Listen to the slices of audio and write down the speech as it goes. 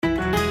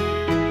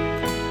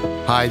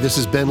Hi, this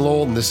is Ben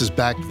Lowell, and this is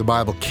Back to the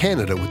Bible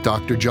Canada with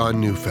Dr. John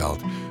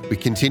Neufeld. We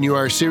continue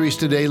our series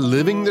today,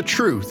 Living the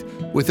Truth,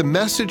 with a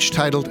message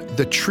titled,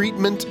 The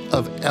Treatment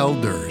of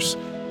Elders.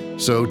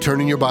 So turn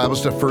in your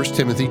Bibles to 1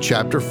 Timothy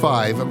chapter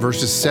 5,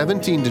 verses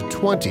 17 to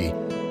 20,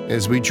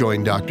 as we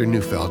join Dr.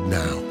 Neufeld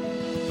now.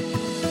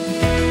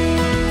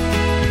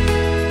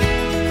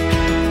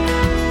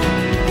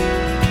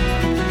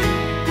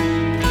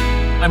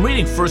 I'm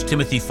reading 1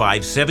 Timothy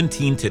 5,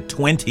 17 to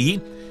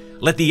 20.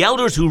 Let the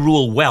elders who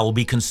rule well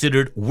be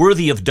considered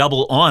worthy of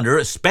double honor,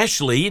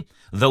 especially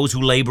those who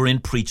labor in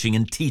preaching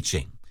and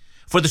teaching.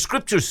 For the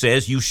scripture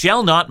says, you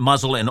shall not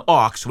muzzle an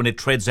ox when it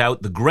treads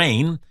out the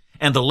grain,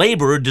 and the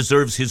laborer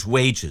deserves his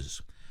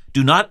wages.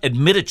 Do not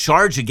admit a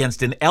charge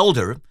against an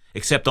elder,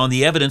 except on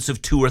the evidence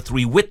of 2 or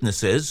 3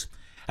 witnesses.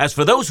 As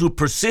for those who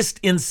persist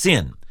in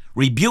sin,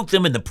 rebuke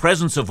them in the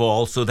presence of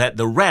all, so that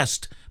the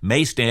rest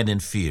may stand in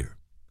fear.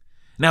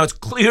 Now, it's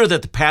clear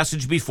that the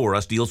passage before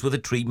us deals with the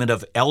treatment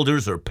of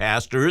elders or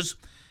pastors.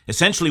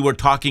 Essentially, we're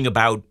talking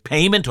about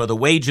payment or the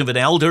wage of an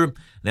elder.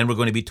 Then we're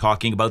going to be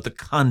talking about the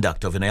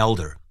conduct of an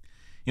elder.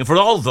 For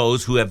all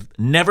those who have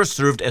never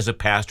served as a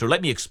pastor,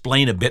 let me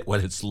explain a bit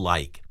what it's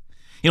like.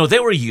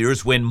 There were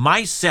years when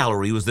my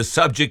salary was the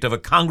subject of a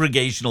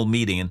congregational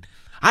meeting, and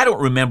I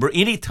don't remember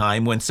any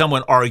time when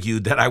someone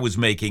argued that I was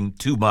making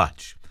too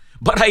much.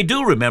 But I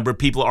do remember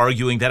people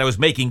arguing that I was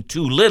making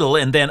too little,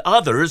 and then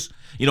others,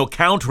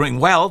 countering,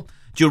 well,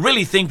 do you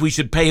really think we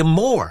should pay him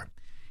more?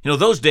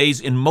 Those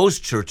days in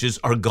most churches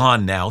are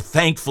gone now,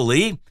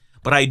 thankfully,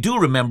 but I do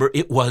remember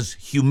it was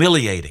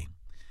humiliating.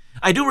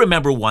 I do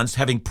remember once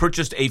having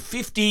purchased a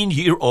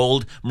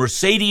 15-year-old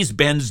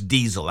Mercedes-Benz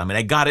diesel.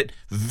 I got it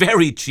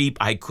very cheap.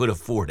 I could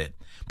afford it.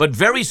 But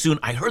very soon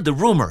I heard the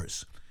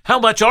rumors. How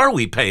much are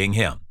we paying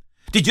him?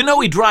 Did you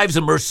know he drives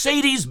a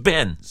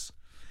Mercedes-Benz?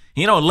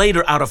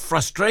 Later, out of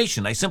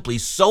frustration, I simply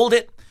sold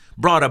it,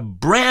 brought a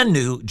brand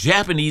new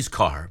Japanese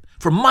car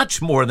for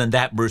much more than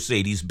that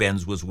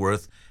Mercedes-Benz was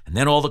worth, and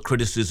then all the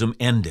criticism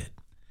ended.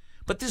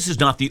 But this is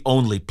not the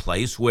only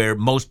place where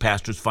most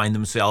pastors find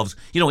themselves,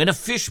 in a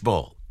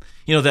fishbowl.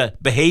 The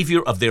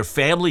behavior of their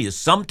family is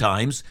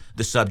sometimes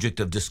the subject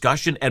of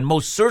discussion, and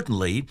most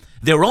certainly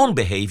their own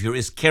behavior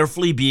is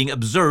carefully being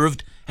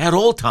observed at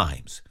all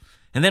times.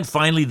 And then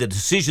finally, the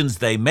decisions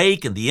they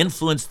make and the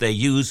influence they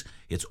use,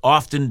 it's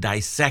often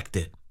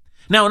dissected.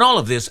 Now, in all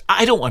of this,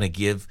 I don't want to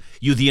give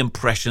you the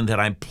impression that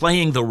I'm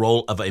playing the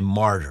role of a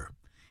martyr.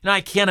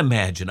 I can't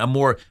imagine a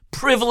more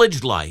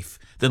privileged life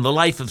than the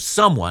life of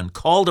someone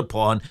called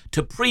upon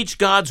to preach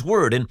God's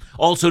word and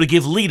also to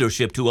give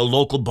leadership to a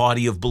local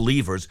body of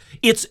believers.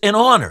 It's an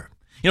honor,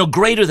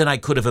 greater than I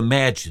could have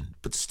imagined,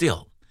 but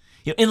still.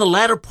 In the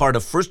latter part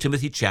of 1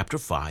 Timothy chapter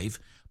 5,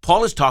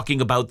 Paul is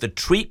talking about the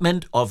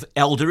treatment of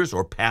elders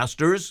or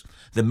pastors,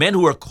 the men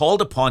who are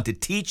called upon to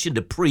teach and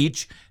to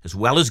preach, as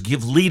well as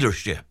give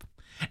leadership.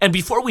 And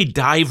before we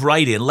dive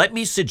right in, let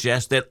me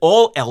suggest that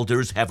all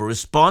elders have a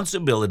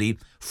responsibility,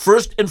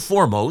 first and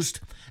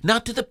foremost,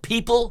 not to the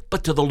people,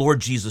 but to the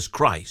Lord Jesus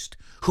Christ,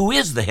 who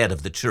is the head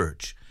of the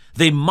church.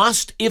 They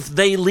must, if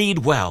they lead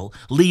well,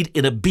 lead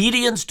in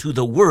obedience to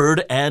the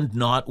word and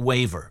not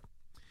waver.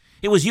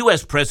 It was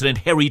U.S. President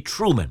Harry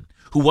Truman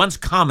who once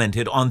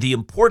commented on the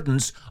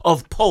importance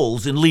of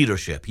polls in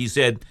leadership. He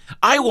said,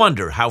 I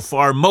wonder how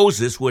far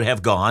Moses would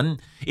have gone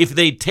if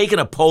they'd taken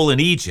a poll in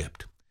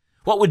Egypt.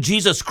 What would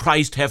Jesus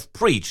Christ have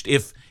preached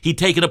if he'd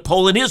taken a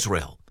poll in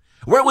Israel?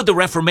 Where would the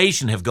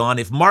Reformation have gone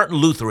if Martin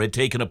Luther had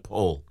taken a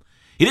poll?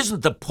 It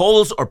isn't the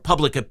polls or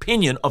public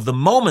opinion of the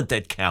moment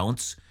that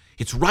counts.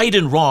 It's right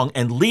and wrong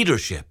and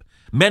leadership,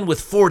 men with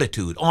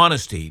fortitude,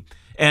 honesty,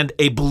 and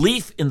a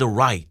belief in the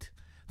right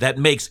that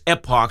makes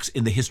epochs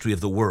in the history of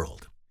the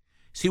world.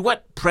 See,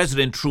 what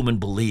President Truman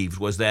believed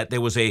was that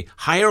there was a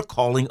higher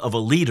calling of a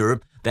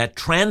leader that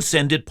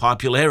transcended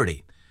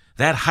popularity.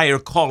 That higher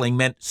calling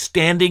meant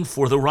standing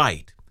for the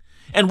right.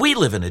 And we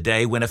live in a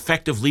day when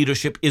effective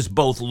leadership is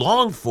both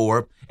longed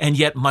for and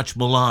yet much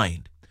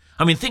maligned.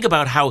 Think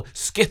about how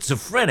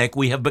schizophrenic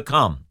we have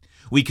become.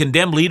 We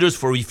condemn leaders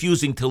for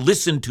refusing to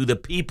listen to the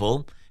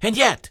people, and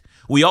yet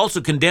we also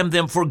condemn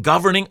them for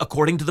governing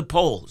according to the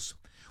polls.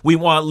 We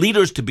want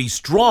leaders to be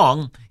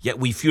strong, yet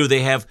we fear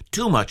they have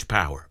too much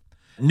power.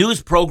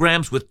 News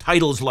programs with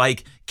titles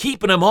like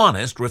Keeping 'Em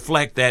Honest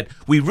reflect that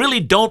we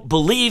really don't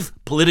believe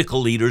political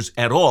leaders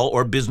at all,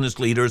 or business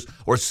leaders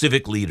or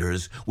civic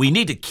leaders. We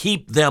need to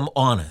keep them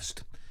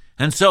honest.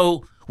 And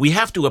so we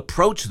have to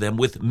approach them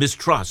with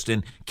mistrust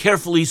and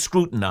carefully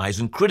scrutinize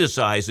and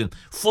criticize and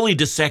fully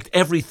dissect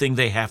everything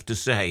they have to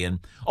say. And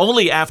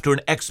only after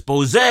an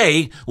expose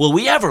will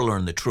we ever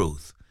learn the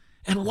truth.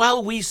 And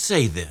while we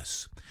say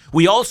this,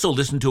 we also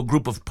listen to a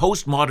group of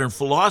postmodern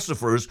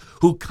philosophers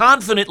who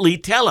confidently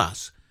tell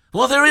us,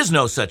 well, there is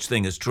no such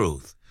thing as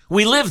truth.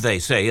 We live, they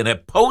say, in a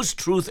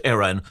post-truth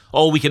era, and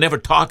all we can ever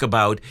talk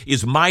about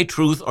is my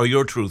truth or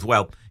your truth.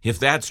 Well, if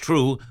that's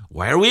true,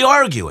 why are we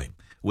arguing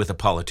with the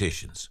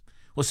politicians?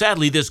 Well,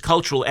 sadly, this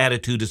cultural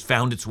attitude has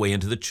found its way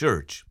into the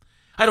church.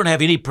 I don't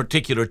have any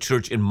particular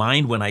church in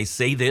mind when I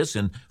say this,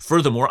 and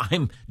furthermore,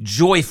 I'm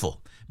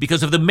joyful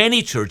because of the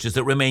many churches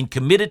that remain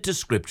committed to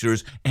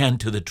Scriptures and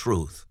to the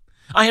truth.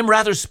 I am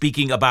rather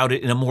speaking about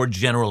it in a more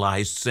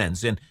generalized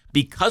sense, and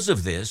because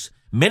of this,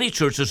 many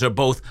churches are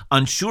both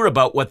unsure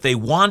about what they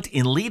want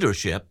in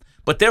leadership,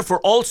 but therefore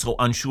also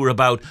unsure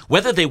about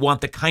whether they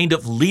want the kind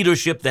of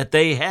leadership that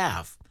they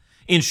have.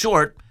 In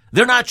short,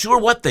 they're not sure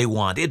what they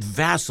want. It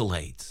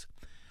vacillates.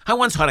 I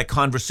once had a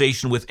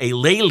conversation with a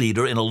lay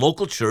leader in a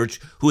local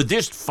church who had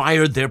just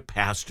fired their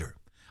pastor.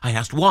 I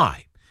asked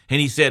why,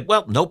 and he said,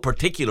 well, no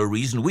particular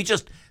reason. We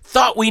just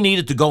thought we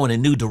needed to go in a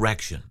new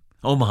direction.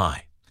 Oh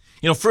my.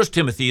 1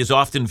 Timothy is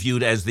often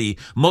viewed as the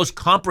most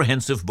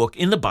comprehensive book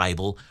in the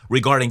Bible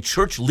regarding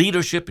church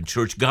leadership and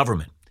church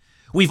government.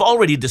 We've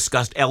already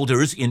discussed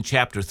elders in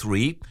chapter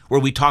 3, where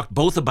we talked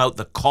both about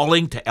the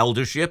calling to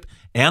eldership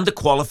and the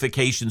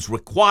qualifications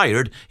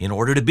required in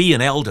order to be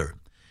an elder.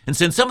 And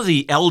since some of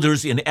the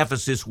elders in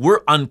Ephesus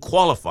were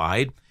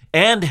unqualified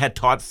and had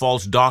taught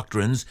false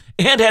doctrines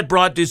and had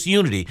brought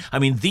disunity,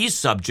 these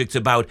subjects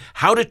about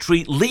how to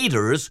treat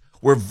leaders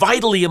were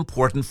vitally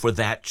important for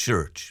that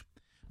church.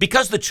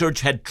 Because the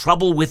church had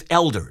trouble with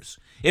elders,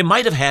 it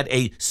might have had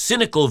a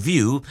cynical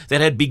view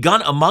that had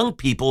begun among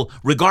people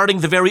regarding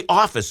the very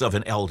office of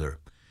an elder.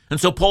 And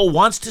so Paul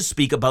wants to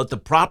speak about the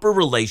proper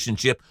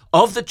relationship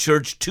of the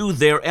church to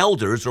their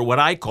elders, or what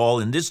I call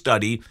in this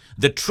study,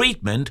 the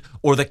treatment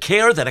or the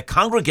care that a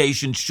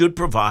congregation should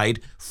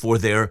provide for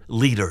their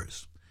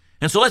leaders.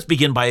 And so let's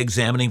begin by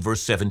examining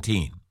verse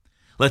 17.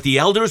 Let the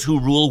elders who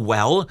rule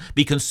well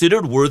be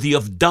considered worthy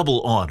of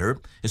double honor,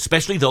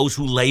 especially those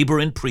who labor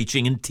in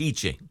preaching and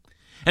teaching.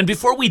 And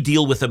before we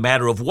deal with the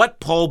matter of what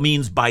Paul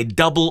means by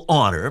double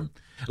honor,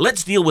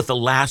 let's deal with the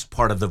last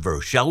part of the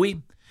verse, shall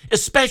we?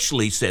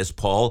 Especially, says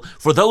Paul,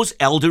 for those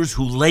elders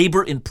who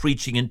labor in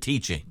preaching and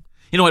teaching.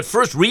 At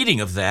first reading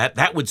of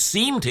that would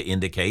seem to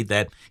indicate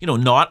that,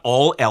 not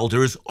all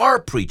elders are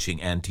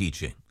preaching and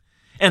teaching.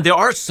 And there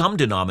are some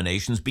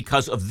denominations,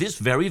 because of this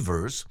very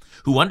verse,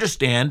 who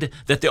understand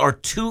that there are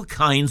two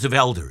kinds of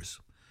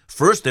elders.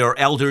 First, there are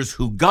elders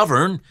who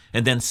govern,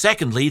 and then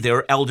secondly, there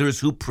are elders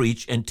who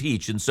preach and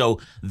teach. And so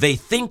they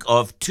think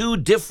of two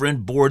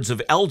different boards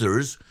of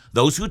elders,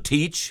 those who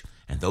teach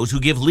and those who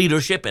give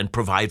leadership and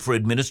provide for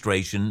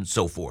administration and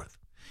so forth.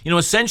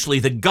 Essentially,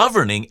 the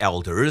governing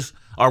elders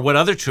are what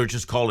other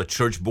churches call a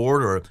church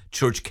board or a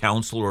church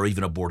council or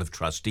even a board of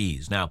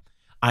trustees. Now,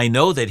 I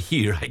know that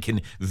here I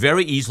can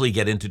very easily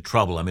get into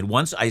trouble.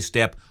 Once I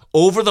step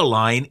over the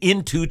line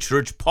into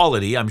church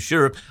polity, I'm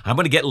sure I'm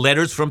going to get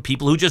letters from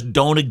people who just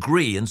don't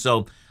agree. And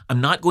so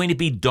I'm not going to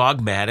be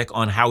dogmatic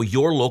on how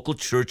your local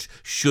church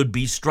should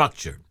be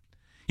structured.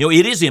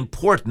 It is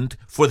important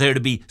for there to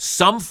be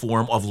some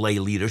form of lay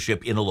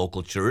leadership in a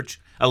local church,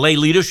 a lay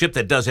leadership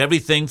that does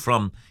everything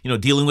from,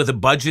 dealing with a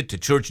budget to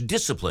church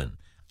discipline.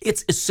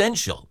 It's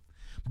essential.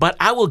 But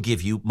I will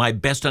give you my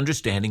best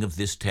understanding of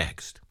this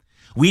text.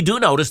 We do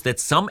notice that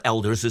some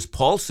elders, as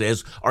Paul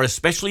says, are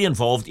especially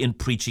involved in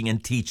preaching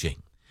and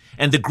teaching.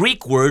 And the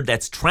Greek word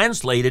that's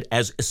translated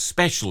as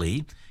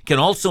especially can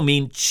also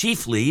mean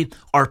chiefly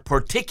or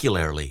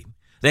particularly.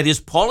 That is,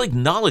 Paul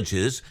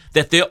acknowledges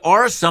that there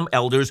are some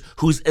elders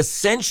whose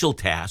essential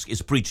task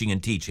is preaching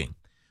and teaching.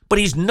 But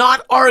he's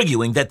not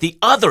arguing that the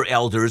other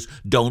elders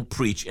don't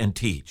preach and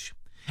teach.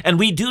 And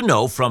we do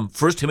know from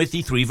 1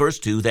 Timothy 3 verse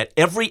 2 that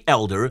every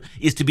elder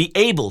is to be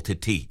able to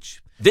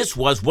teach. This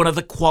was one of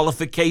the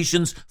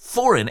qualifications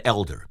for an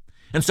elder.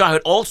 And so I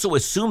would also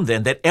assume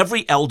then that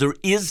every elder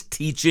is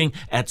teaching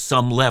at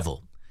some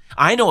level.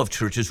 I know of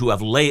churches who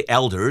have lay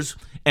elders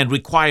and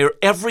require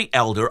every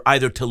elder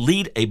either to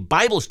lead a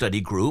Bible study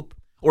group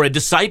or a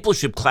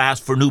discipleship class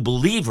for new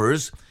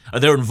believers, or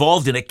they're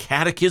involved in a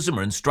catechism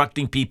or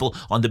instructing people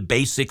on the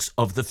basics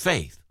of the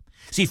faith.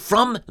 See,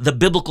 from the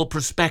biblical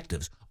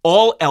perspectives,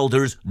 all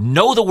elders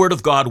know the Word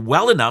of God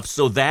well enough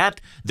so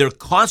that they're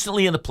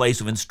constantly in the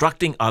place of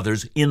instructing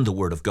others in the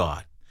Word of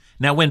God.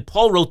 Now, when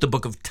Paul wrote the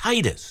book of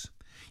Titus,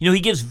 he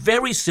gives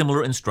very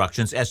similar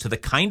instructions as to the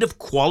kind of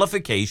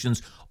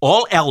qualifications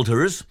all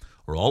elders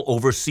or all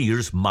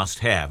overseers must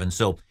have. And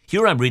so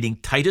here I'm reading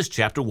Titus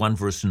chapter 1,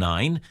 verse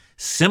 9,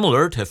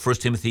 similar to 1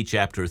 Timothy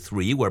chapter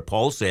 3, where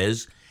Paul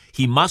says,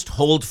 he must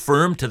hold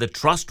firm to the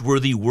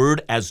trustworthy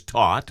word as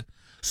taught,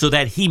 so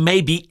that he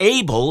may be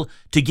able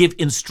to give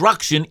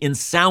instruction in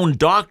sound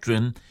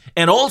doctrine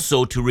and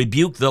also to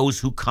rebuke those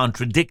who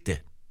contradict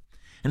it.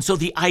 And so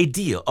the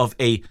idea of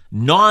a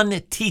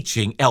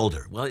non-teaching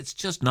elder, well, it's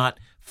just not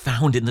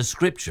found in the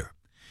Scripture.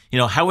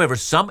 However,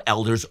 some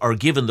elders are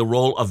given the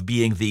role of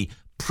being the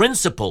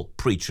principal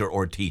preacher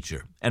or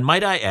teacher. And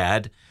might I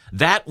add,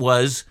 that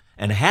was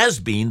and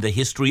has been the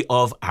history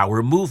of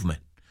our movement.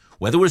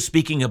 Whether we're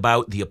speaking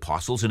about the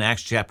apostles in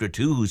Acts chapter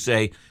 2 who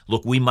say,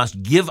 look, we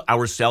must give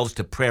ourselves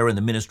to prayer and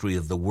the ministry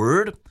of the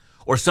word,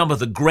 or some of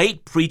the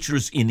great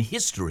preachers in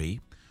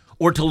history,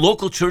 or to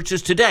local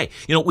churches today.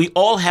 We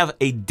all have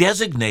a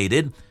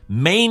designated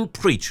main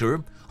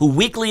preacher who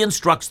weekly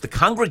instructs the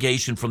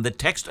congregation from the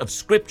text of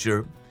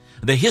Scripture.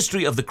 The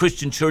history of the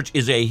Christian church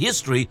is a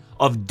history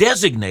of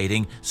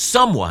designating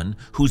someone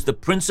who's the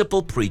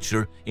principal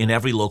preacher in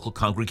every local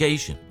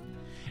congregation.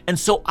 And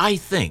so I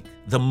think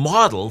the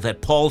model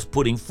that Paul's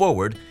putting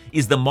forward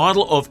is the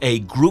model of a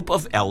group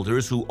of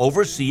elders who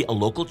oversee a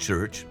local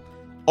church.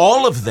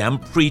 All of them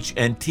preach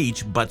and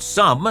teach, but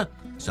some,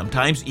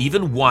 sometimes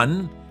even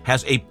one,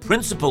 has a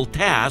principal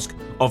task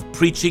of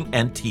preaching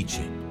and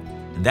teaching.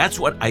 And that's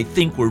what I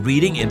think we're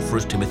reading in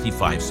 1 Timothy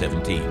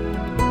 5:17.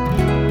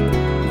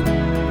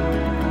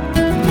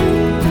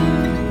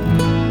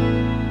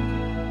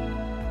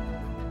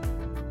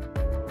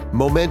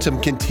 Momentum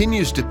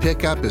continues to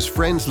pick up as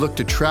friends look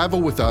to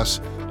travel with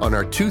us on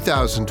our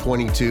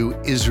 2022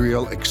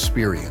 Israel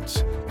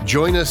experience.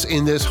 Join us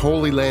in this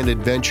Holy Land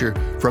adventure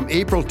from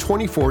April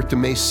 24th to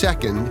May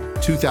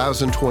 2nd,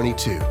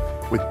 2022,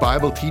 with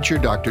Bible teacher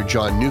Dr.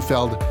 John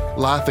Neufeld,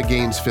 Laugh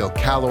Again's Phil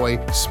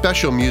Calloway,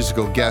 special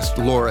musical guest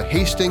Laura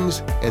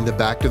Hastings, and the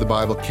Back to the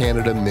Bible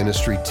Canada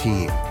ministry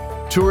team.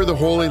 Tour the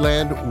Holy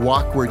Land,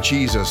 walk where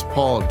Jesus,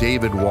 Paul,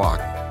 David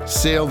walked.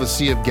 Sail the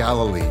Sea of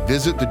Galilee,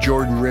 visit the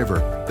Jordan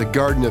River, the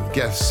Garden of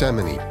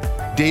Gethsemane,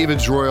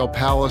 David's royal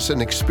palace,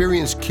 and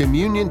experience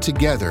communion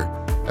together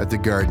at the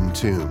Garden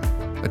Tomb.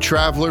 A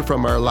traveler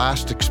from our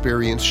last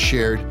experience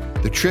shared,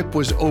 the trip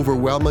was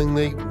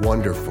overwhelmingly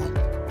wonderful,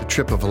 the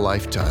trip of a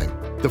lifetime.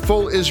 The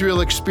full Israel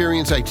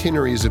experience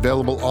itinerary is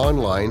available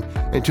online,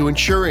 and to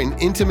ensure an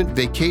intimate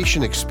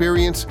vacation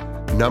experience,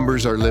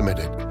 numbers are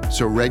limited,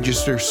 so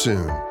register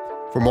soon.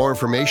 For more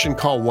information,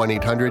 call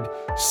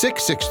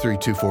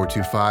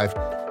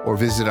 1-800-663-2425 or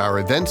visit our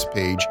events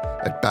page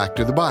at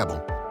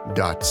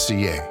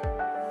backtothebible.ca.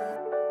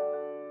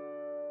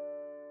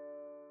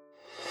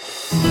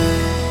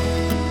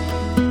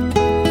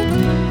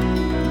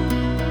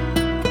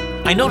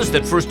 I noticed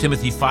that 1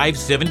 Timothy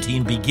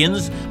 5:17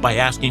 begins by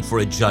asking for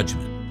a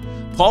judgment.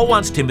 Paul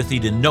wants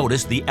Timothy to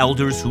notice the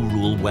elders who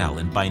rule well,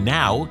 and by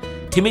now,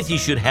 Timothy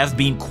should have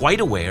been quite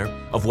aware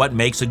of what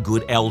makes a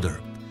good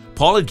elder.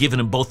 Paul had given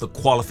him both the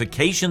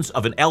qualifications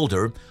of an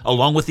elder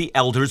along with the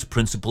elder's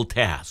principal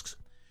tasks.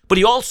 But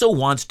he also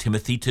wants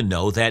Timothy to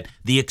know that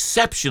the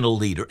exceptional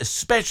leader,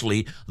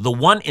 especially the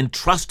one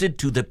entrusted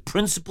to the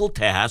principal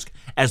task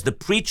as the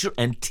preacher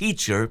and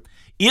teacher,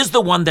 is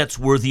the one that's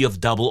worthy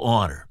of double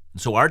honor.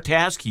 And so our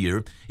task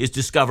here is to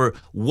discover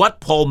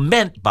what Paul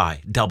meant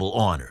by double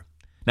honor.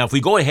 Now, if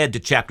we go ahead to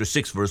chapter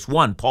 6, verse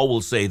 1, Paul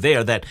will say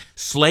there that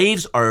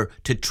slaves are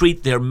to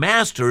treat their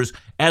masters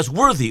as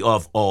worthy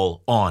of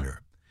all honor.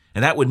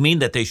 And that would mean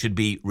that they should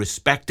be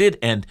respected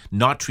and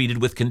not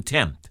treated with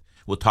contempt.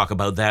 We'll talk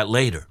about that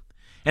later.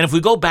 And if we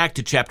go back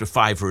to chapter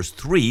 5, verse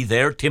 3,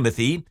 there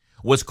Timothy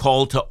was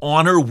called to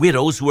honor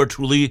widows who are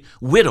truly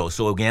widows.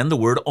 So again, the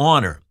word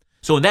honor.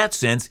 So in that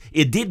sense,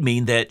 it did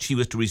mean that she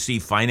was to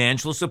receive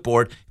financial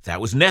support if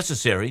that was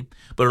necessary,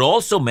 but it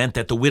also meant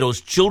that the widow's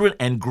children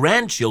and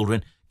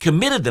grandchildren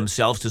committed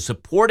themselves to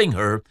supporting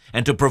her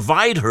and to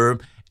provide her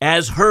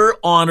as her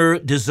honor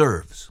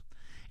deserves.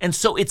 And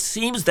so it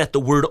seems that the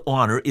word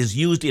honor is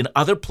used in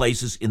other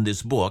places in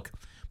this book,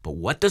 but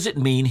what does it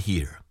mean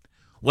here?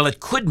 Well,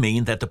 it could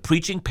mean that the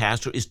preaching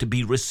pastor is to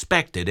be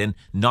respected and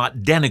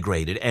not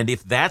denigrated, and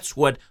if that's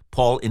what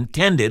Paul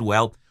intended,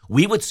 well,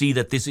 we would see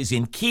that this is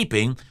in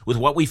keeping with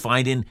what we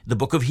find in the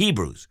book of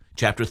Hebrews,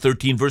 chapter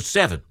 13, verse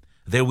 7.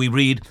 There we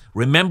read,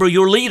 "Remember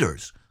your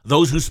leaders,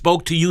 those who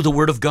spoke to you the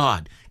word of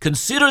God.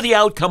 Consider the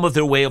outcome of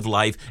their way of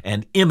life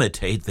and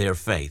imitate their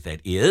faith."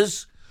 That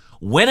is,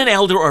 when an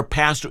elder or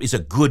pastor is a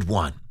good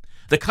one,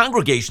 the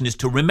congregation is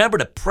to remember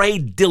to pray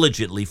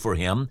diligently for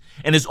him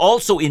and is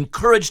also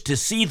encouraged to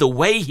see the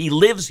way he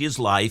lives his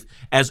life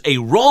as a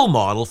role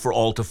model for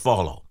all to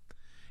follow.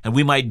 And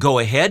we might go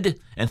ahead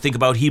and think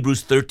about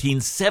Hebrews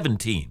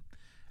 13:17.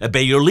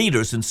 "Obey your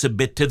leaders and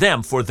submit to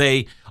them, for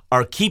they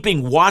are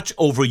keeping watch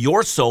over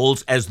your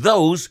souls as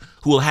those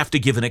who will have to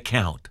give an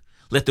account.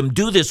 Let them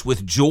do this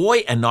with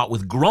joy and not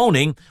with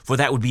groaning, for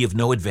that would be of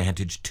no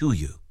advantage to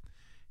you."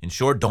 In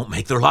short, don't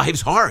make their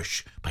lives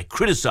harsh by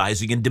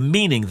criticizing and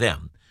demeaning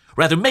them.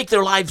 Rather, make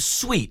their lives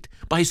sweet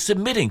by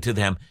submitting to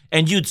them.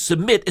 And you'd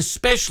submit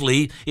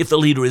especially if the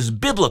leader is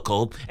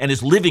biblical and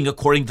is living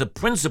according to the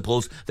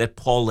principles that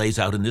Paul lays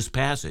out in this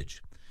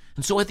passage.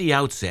 And so at the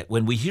outset,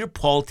 when we hear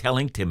Paul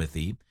telling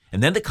Timothy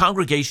and then the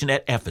congregation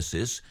at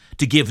Ephesus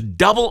to give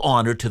double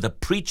honor to the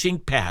preaching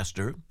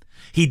pastor,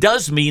 he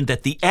does mean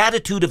that the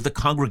attitude of the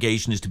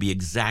congregation is to be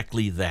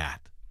exactly that.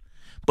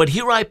 But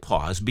here I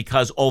pause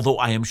because although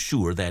I am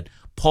sure that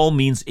Paul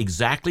means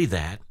exactly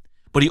that,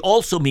 but he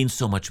also means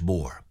so much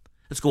more.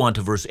 Let's go on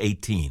to verse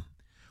 18.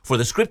 "For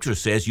the scripture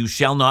says, 'You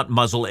shall not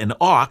muzzle an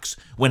ox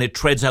when it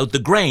treads out the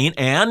grain,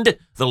 and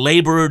the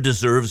laborer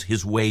deserves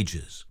his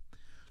wages.'"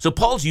 So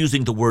Paul's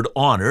using the word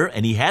honor,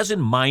 and he has in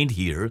mind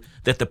here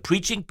that the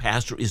preaching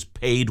pastor is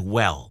paid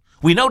well.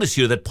 We notice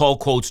here that Paul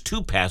quotes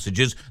two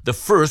passages, the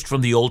first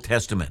from the Old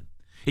Testament.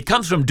 It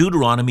comes from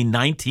Deuteronomy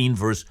 19,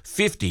 verse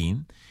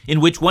 15,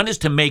 in which one is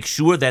to make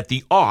sure that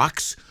the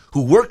ox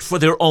who worked for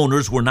their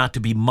owners were not to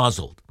be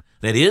muzzled.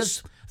 That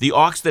is, the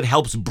ox that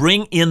helps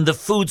bring in the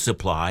food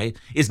supply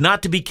is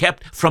not to be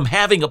kept from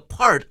having a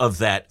part of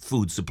that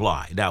food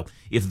supply. Now,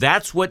 if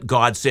that's what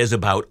God says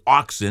about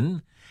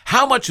oxen,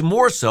 How much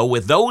more so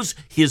with those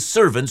his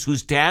servants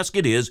whose task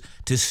it is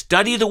to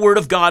study the Word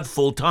of God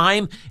full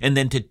time and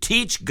then to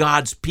teach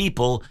God's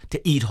people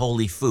to eat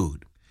holy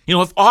food.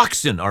 If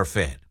oxen are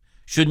fed,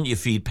 shouldn't you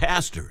feed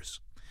pastors?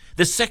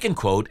 The second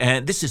quote,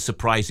 and this is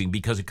surprising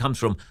because it comes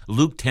from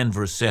Luke 10,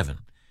 verse 7.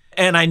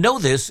 And I know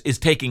this is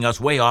taking us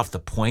way off the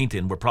point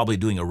and we're probably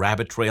doing a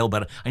rabbit trail,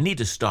 but I need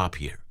to stop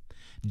here.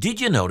 Did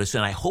you notice,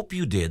 and I hope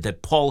you did,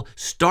 that Paul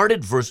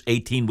started verse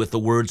 18 with the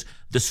words,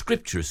 "The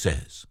Scripture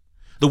says."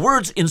 The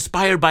words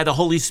inspired by the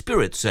Holy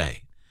Spirit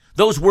say.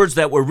 Those words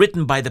that were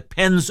written by the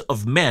pens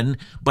of men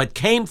but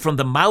came from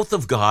the mouth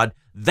of God,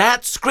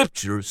 that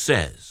Scripture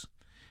says.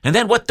 And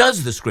then what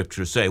does the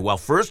Scripture say? Well,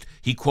 first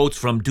he quotes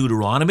from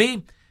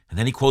Deuteronomy, and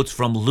then he quotes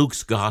from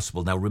Luke's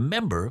Gospel. Now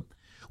remember,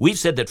 we've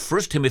said that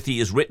 1 Timothy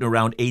is written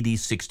around AD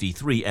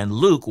 63, and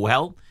Luke,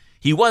 well,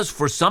 he was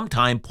for some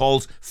time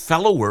Paul's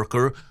fellow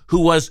worker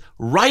who was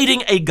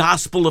writing a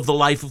gospel of the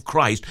life of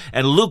Christ,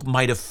 and Luke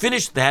might have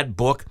finished that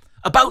book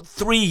about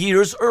 3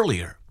 years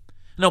earlier.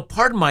 Now,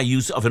 pardon my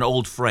use of an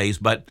old phrase,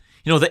 but,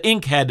 the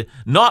ink had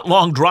not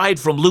long dried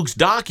from Luke's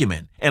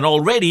document, and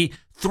already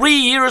 3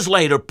 years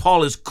later,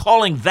 Paul is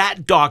calling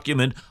that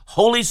document,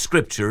 Holy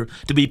Scripture,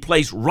 to be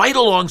placed right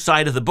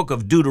alongside of the book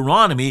of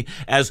Deuteronomy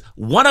as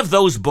one of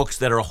those books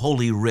that are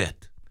holy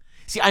writ.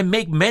 See, I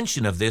make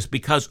mention of this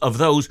because of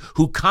those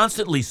who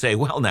constantly say,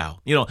 well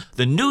now,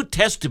 the New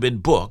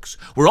Testament books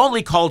were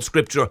only called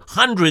Scripture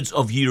hundreds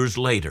of years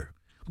later.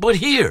 But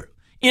here,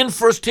 in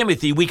 1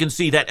 Timothy, we can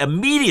see that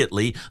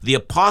immediately the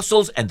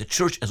apostles and the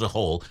church as a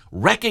whole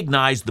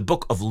recognized the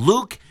book of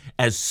Luke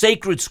as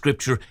sacred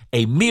Scripture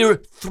a mere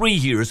 3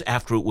 years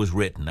after it was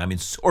written.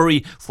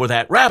 Sorry for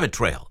that rabbit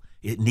trail.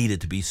 It needed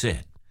to be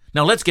said.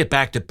 Now let's get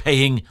back to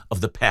paying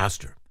of the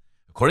pastor.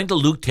 According to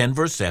Luke 10,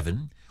 verse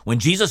 7, when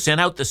Jesus sent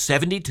out the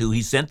 72,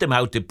 he sent them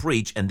out to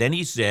preach, and then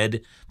he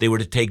said they were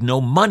to take no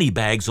money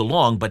bags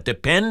along, but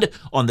depend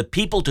on the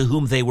people to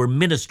whom they were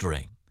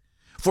ministering.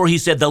 For he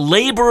said, the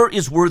laborer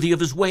is worthy of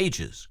his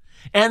wages.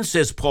 And,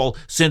 says Paul,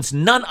 since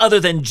none other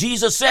than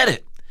Jesus said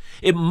it,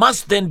 it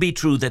must then be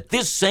true that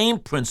this same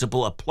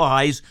principle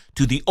applies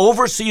to the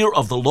overseer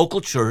of the local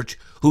church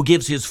who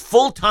gives his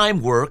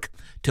full-time work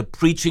to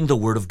preaching the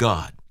Word of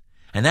God.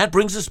 And that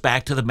brings us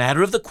back to the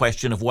matter of the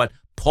question of what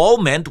Paul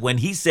meant when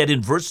he said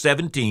in verse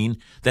 17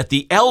 that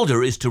the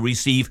elder is to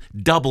receive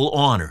double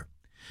honor.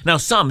 Now,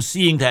 some,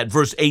 seeing that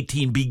verse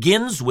 18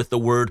 begins with the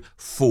word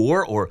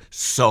for or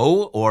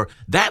so, or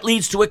that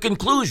leads to a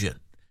conclusion.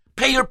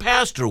 Pay your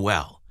pastor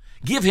well.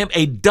 Give him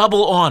a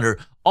double honor.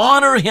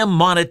 Honor him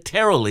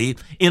monetarily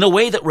in a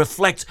way that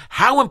reflects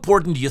how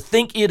important you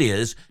think it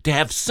is to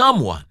have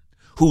someone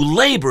who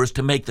labors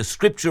to make the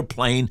Scripture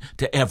plain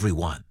to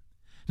everyone.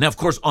 Now, of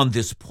course, on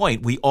this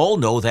point, we all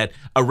know that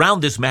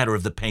around this matter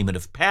of the payment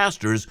of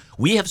pastors,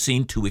 we have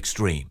seen two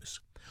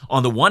extremes.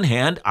 On the one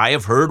hand, I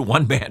have heard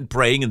one man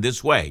praying in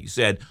this way. He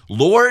said,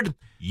 Lord,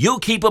 you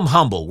keep them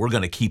humble. We're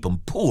going to keep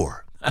them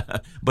poor.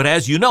 But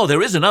as you know,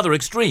 there is another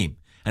extreme.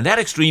 And that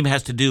extreme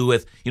has to do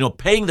with,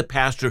 paying the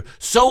pastor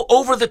so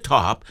over the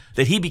top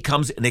that he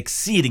becomes an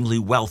exceedingly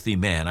wealthy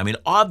man.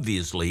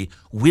 Obviously,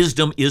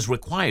 wisdom is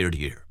required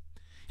here.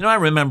 I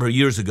remember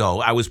years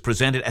ago, I was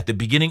presented at the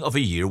beginning of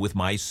a year with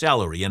my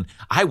salary, and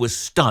I was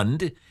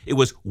stunned. It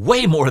was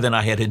way more than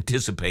I had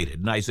anticipated.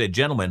 And I said,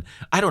 gentlemen,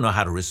 I don't know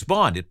how to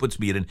respond. It puts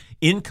me at an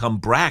income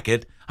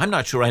bracket I'm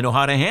not sure I know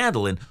how to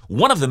handle. And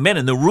one of the men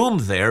in the room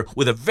there,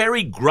 with a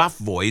very gruff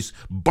voice,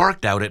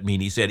 barked out at me,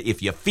 and he said,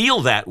 if you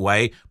feel that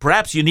way,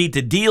 perhaps you need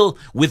to deal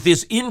with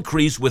this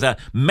increase with a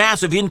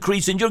massive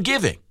increase in your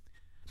giving.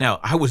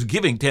 Now, I was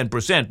giving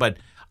 10%, but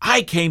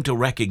I came to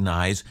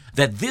recognize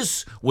that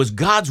this was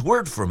God's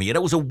word for me, and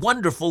it was a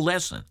wonderful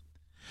lesson.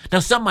 Now,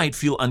 some might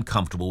feel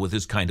uncomfortable with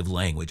this kind of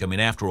language.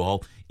 After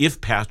all, if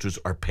pastors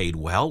are paid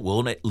well,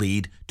 won't it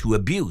lead to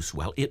abuse?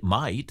 Well, it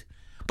might.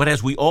 But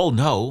as we all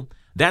know,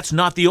 that's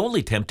not the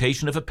only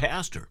temptation of a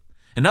pastor.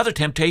 Another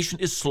temptation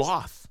is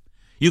sloth.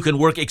 You can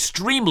work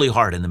extremely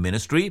hard in the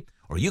ministry,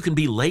 or you can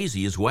be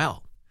lazy as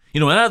well.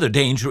 Another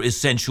danger is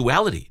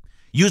sensuality,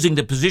 using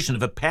the position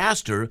of a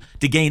pastor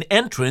to gain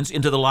entrance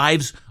into the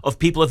lives of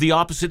people of the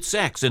opposite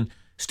sex. And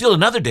still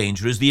another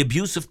danger is the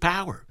abuse of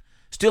power.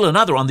 Still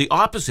another, on the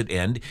opposite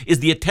end, is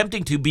the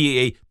attempting to be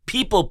a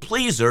people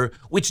pleaser,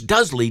 which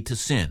does lead to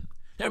sin.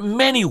 There are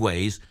many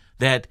ways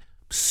that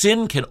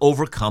sin can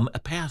overcome a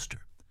pastor.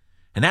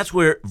 And that's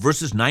where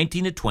verses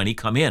 19 and 20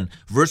 come in,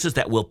 verses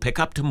that we'll pick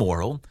up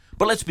tomorrow.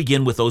 But let's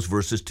begin with those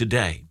verses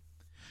today.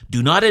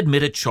 Do not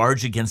admit a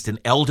charge against an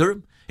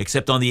elder,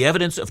 except on the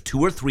evidence of 2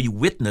 or 3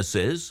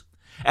 witnesses.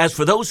 As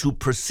for those who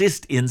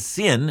persist in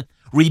sin,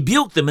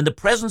 rebuke them in the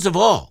presence of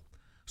all,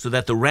 so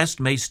that the rest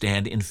may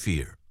stand in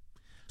fear.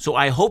 So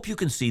I hope you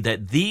can see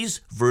that these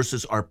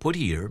verses are put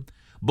here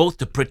both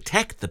to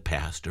protect the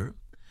pastor,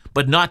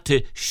 but not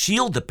to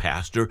shield the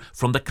pastor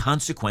from the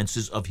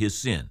consequences of his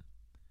sin.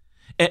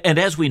 And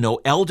as we know,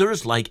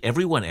 elders, like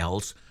everyone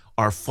else,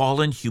 are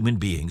fallen human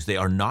beings. They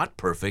are not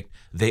perfect.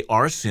 They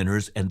are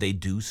sinners, and they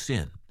do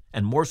sin.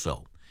 And more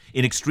so,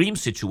 in extreme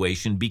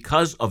situation,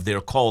 because of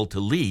their call to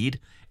lead,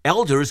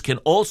 elders can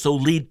also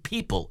lead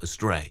people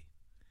astray.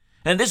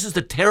 And this is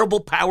the terrible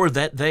power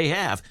that they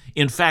have.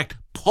 In fact,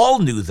 Paul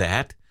knew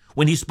that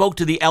when he spoke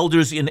to the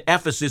elders in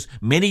Ephesus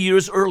many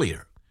years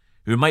earlier.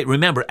 You might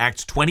remember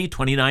Acts 20,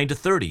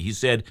 29-30. He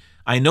said,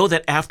 I know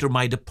that after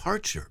my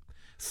departure,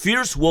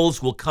 fierce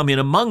wolves will come in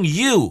among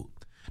you,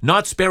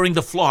 not sparing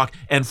the flock,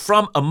 and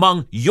from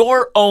among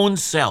your own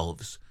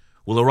selves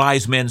will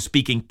arise men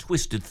speaking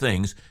twisted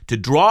things to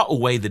draw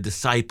away the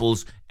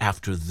disciples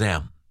after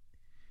them.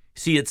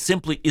 See, it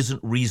simply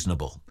isn't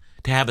reasonable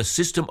to have a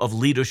system of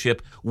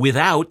leadership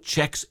without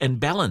checks and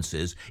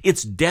balances.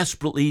 It's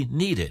desperately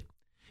needed.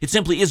 It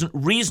simply isn't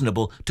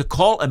reasonable to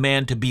call a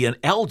man to be an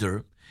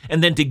elder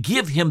and then to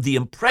give him the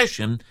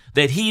impression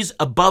that he's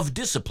above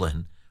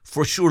discipline,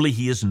 for surely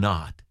he is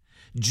not.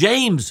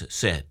 James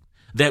said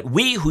that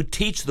we who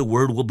teach the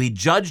word will be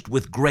judged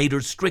with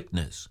greater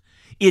strictness.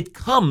 It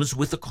comes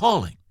with the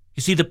calling.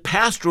 You see, the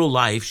pastoral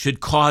life should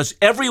cause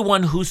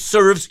everyone who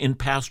serves in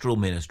pastoral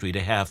ministry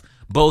to have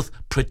both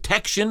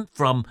protection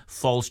from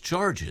false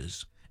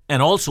charges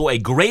and also a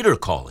greater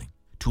calling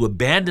to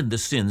abandon the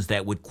sins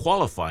that would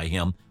qualify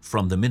him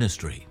from the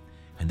ministry.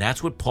 And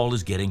that's what Paul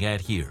is getting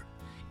at here.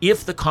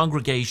 If the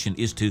congregation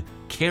is to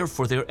care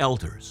for their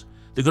elders,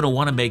 they're going to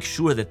want to make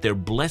sure that they're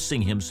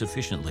blessing him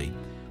sufficiently,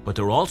 but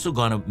they're also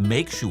going to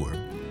make sure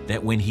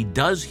that when he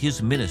does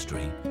his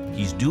ministry,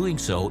 he's doing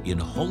so in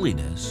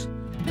holiness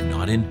and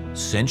not in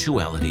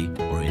sensuality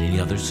or any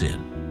other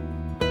sin.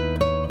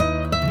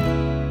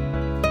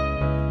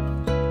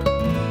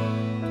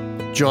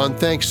 John,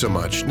 thanks so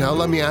much. Now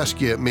let me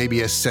ask you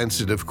maybe a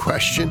sensitive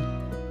question.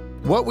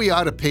 What we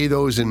ought to pay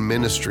those in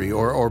ministry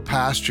or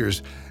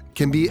pastors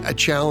can be a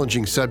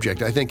challenging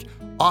subject, I think,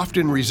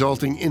 often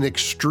resulting in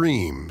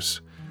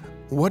extremes.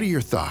 What are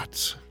your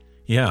thoughts?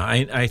 Yeah,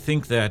 I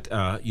think that,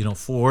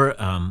 for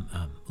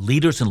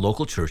leaders in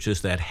local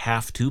churches that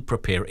have to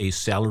prepare a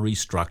salary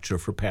structure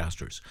for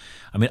pastors,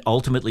 I mean,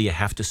 ultimately you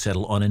have to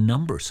settle on a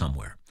number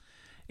somewhere.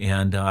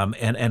 And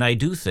I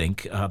do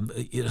think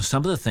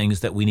some of the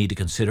things that we need to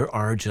consider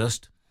are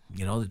just,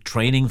 the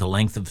training, the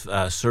length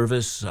of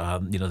service,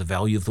 the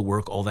value of the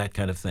work, all that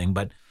kind of thing.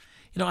 But,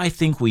 I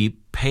think we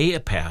pay a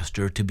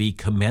pastor to be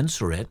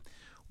commensurate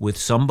with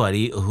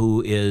somebody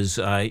who is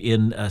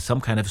in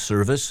some kind of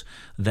service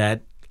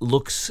that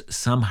looks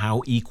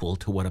somehow equal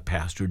to what a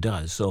pastor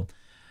does. So,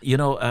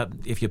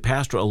 if you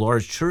pastor a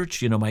large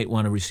church, might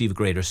want to receive a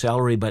greater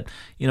salary. But,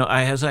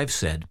 as I've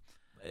said,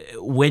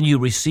 when you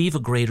receive a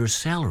greater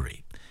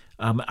salary,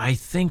 I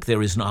think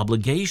there is an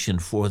obligation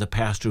for the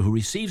pastor who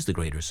receives the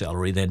greater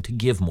salary then to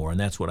give more, and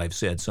that's what I've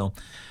said. So,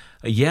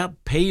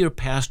 pay your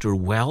pastor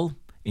well,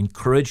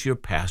 encourage your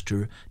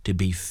pastor to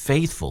be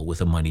faithful with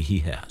the money he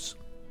has.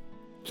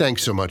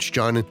 Thanks so much,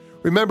 John. And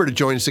remember to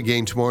join us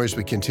again tomorrow as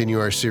we continue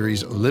our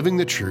series, Living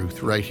the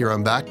Truth, right here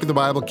on Back to the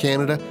Bible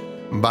Canada,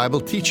 Bible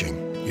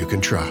teaching you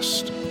can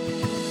trust.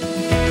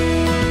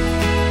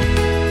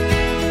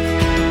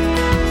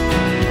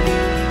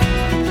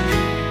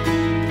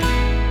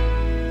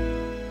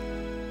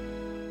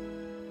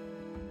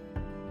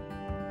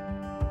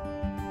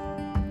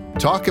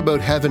 Talk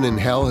about heaven and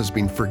hell has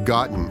been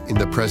forgotten in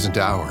the present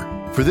hour.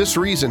 For this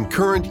reason,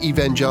 current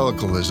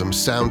evangelicalism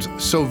sounds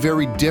so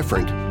very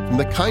different from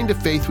the kind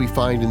of faith we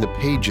find in the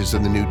pages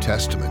of the New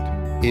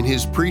Testament. In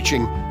his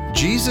preaching,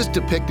 Jesus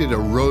depicted a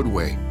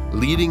roadway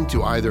leading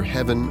to either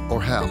heaven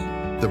or hell.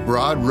 The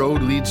broad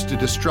road leads to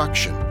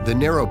destruction. The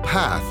narrow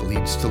path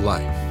leads to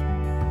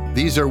life.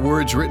 These are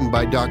words written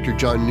by Dr.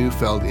 John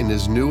Neufeld in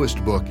his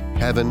newest book,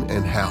 Heaven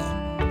and Hell.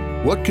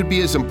 What could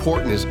be as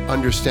important as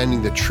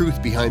understanding the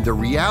truth behind the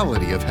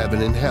reality of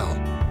heaven and hell?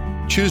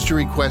 Choose to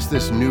request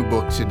this new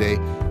book today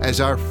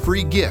as our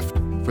free gift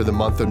for the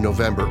month of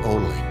November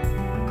only.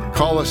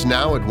 Call us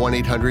now at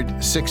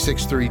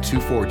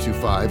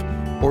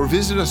 1-800-663-2425 or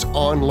visit us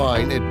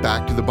online at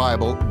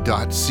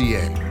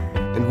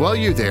backtothebible.ca. And while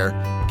you're there,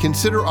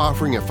 consider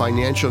offering a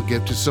financial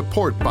gift to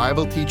support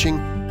Bible teaching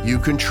you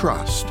can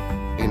trust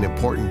in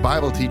important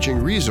Bible teaching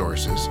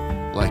resources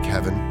like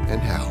Heaven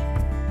and Hell.